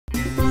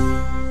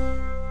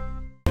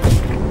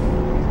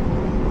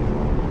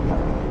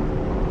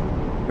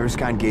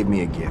Erskine gave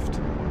me a gift.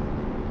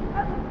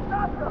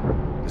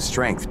 The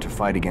strength to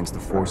fight against the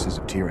forces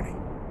of tyranny.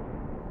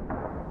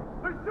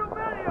 There's too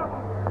many of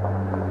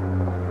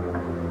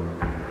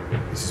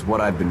them! This is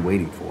what I've been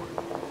waiting for.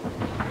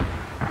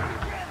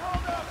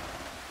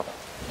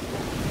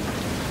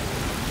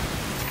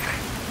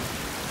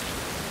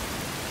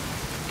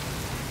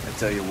 I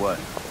tell you what,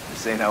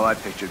 this ain't how I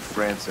pictured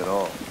France at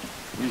all.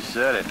 You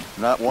said it.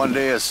 Not one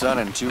day of sun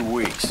in 2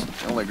 weeks.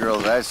 The only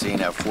girls I've seen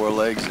have 4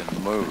 legs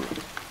and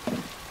move.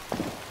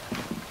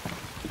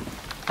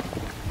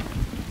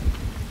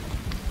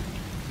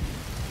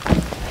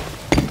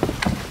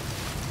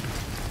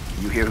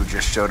 You hear who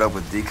just showed up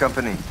with D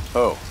Company?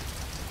 Oh,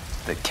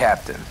 The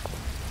captain.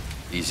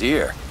 he's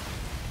here.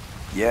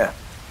 Yeah.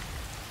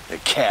 The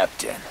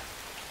captain.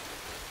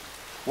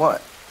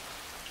 What?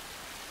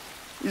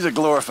 He's a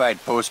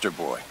glorified poster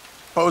boy.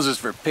 Poses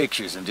for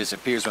pictures and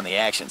disappears when the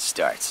action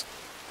starts.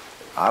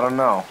 I don't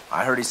know.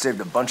 I heard he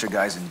saved a bunch of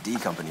guys in D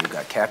Company who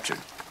got captured.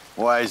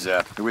 Wise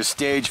up. It was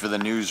staged for the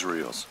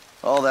newsreels.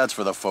 All that's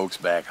for the folks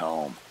back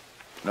home.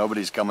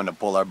 Nobody's coming to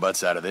pull our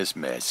butts out of this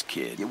mess,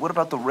 kid. Yeah, what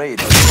about the raid?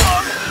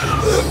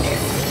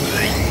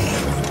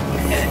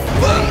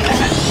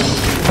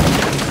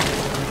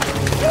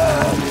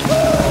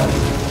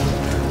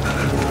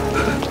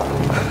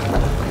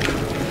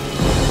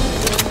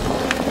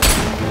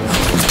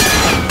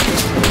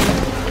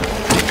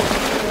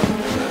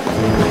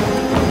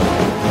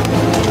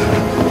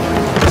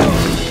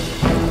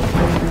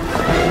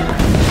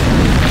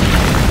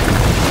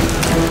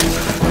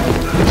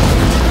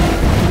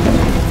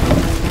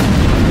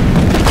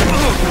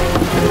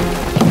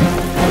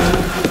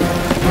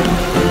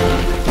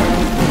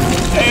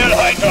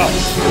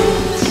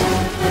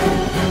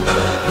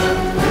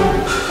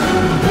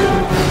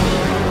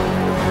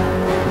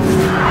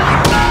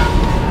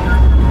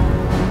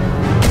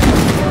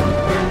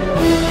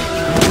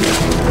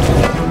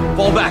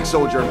 Fall back,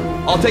 soldier.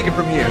 I'll take it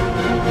from here.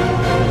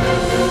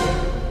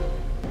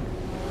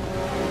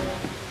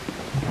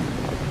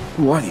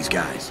 Who are these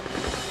guys?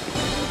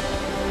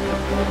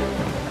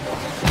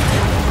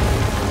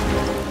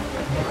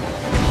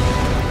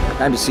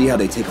 Time to see how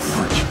they take a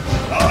punch.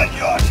 On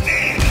your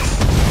knees!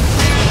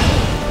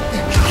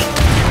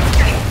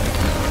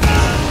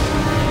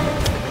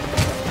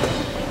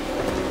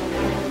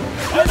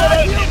 You're not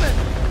human!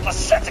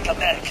 Pathetic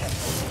American!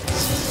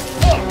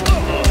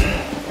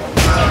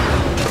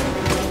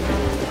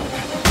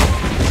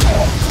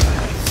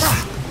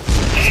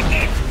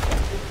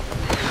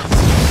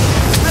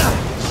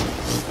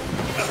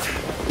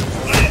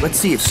 Let's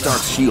see if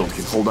Stark's shield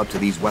can hold up to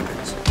these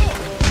weapons.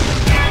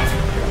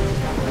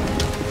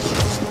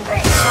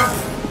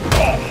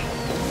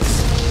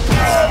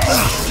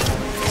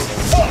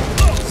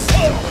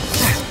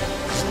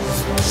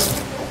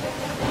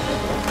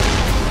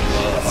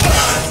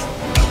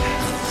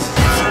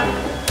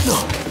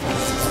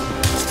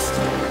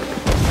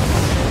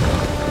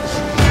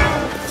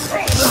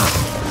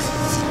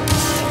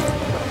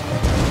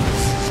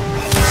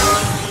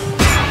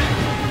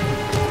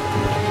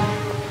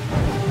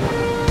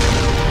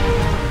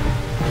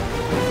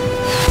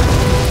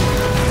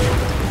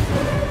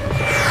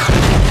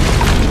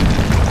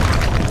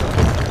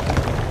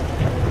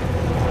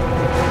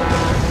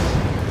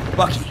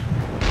 Bucky.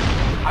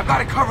 I've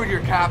got it covered here,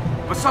 Cap,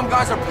 but some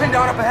guys are pinned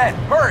down up ahead.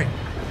 Hurry!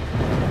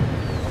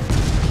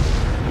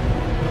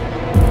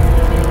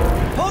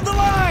 Hold the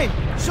line!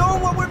 Show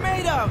them what we're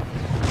made of!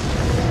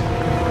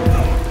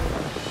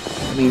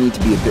 We need to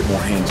be a bit more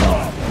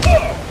hands-on.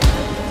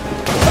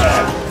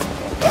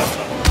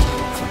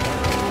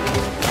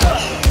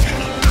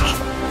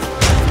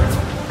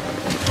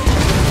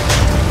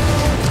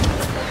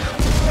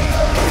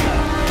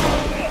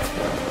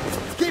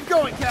 Keep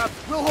going, Cap.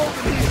 We'll hold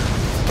them here.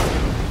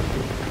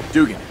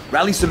 Dugan,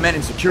 rally some men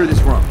and secure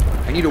this room.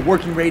 I need a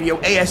working radio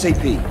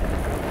ASAP.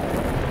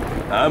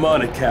 I'm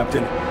on it,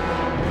 Captain.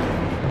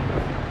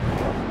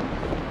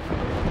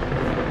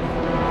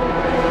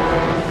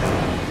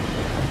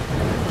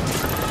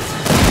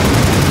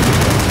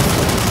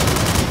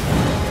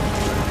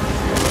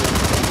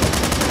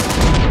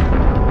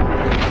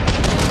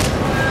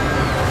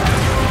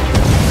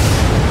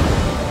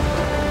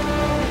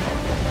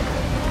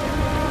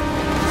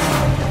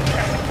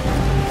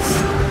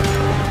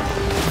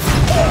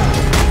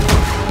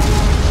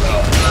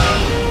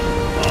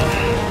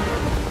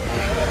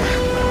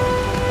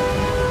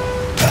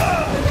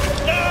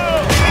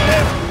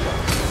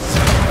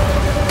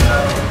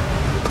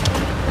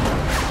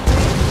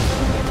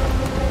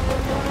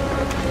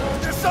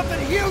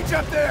 Huge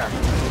up there!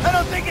 I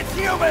don't think it's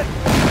human!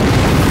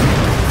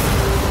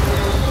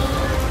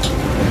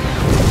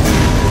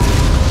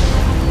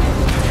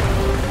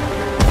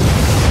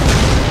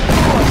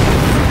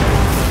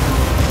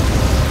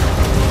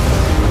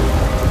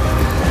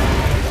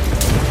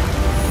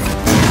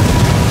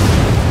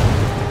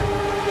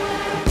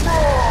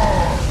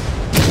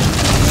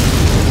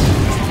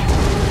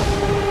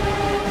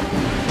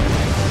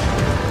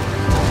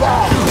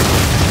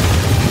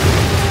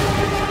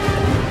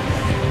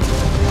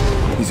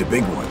 He's a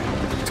big one.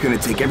 it's gonna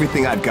take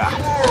everything I've got.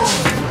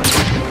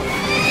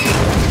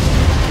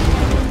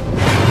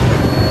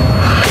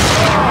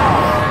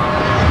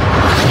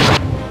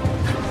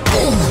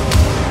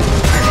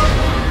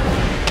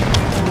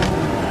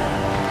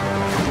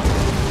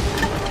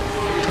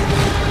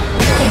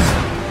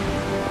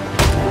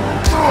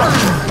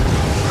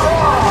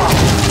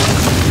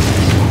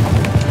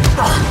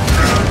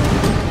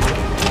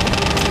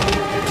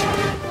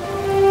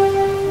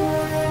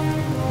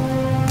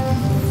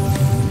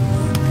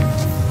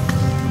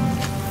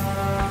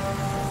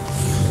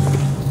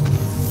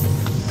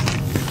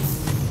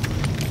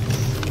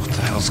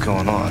 What's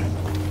going on?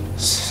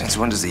 Since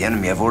when does the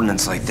enemy have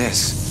ordnance like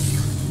this?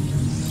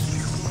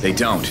 They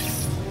don't.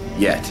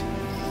 Yet.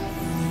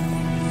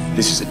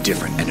 This is a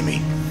different enemy.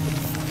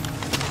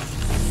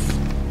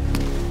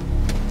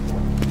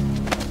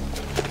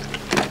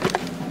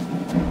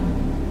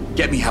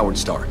 Get me Howard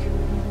Stark.